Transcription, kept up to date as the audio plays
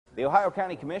The Ohio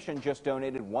County Commission just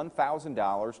donated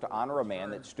 $1,000 to honor a man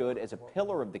that stood as a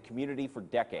pillar of the community for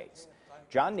decades.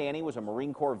 John Nanny was a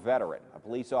Marine Corps veteran, a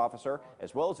police officer,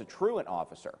 as well as a truant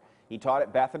officer. He taught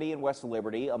at Bethany and West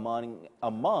Liberty among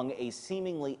a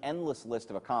seemingly endless list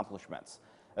of accomplishments.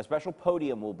 A special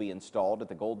podium will be installed at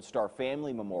the Gold Star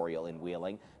Family Memorial in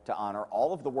Wheeling to honor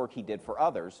all of the work he did for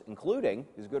others, including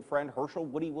his good friend Herschel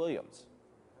Woody Williams.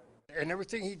 And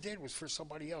everything he did was for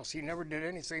somebody else. He never did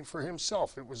anything for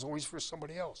himself. It was always for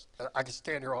somebody else. I could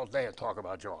stand here all day and talk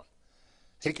about John.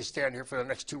 He could stand here for the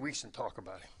next 2 weeks and talk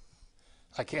about him.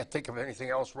 I can't think of anything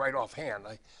else right offhand.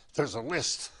 There's a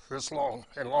list this long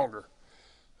and longer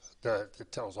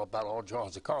that tells about all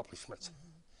John's accomplishments.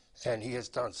 And he has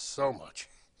done so much.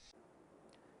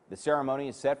 The ceremony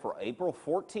is set for April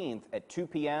 14th at 2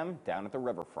 p.m. down at the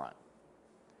riverfront.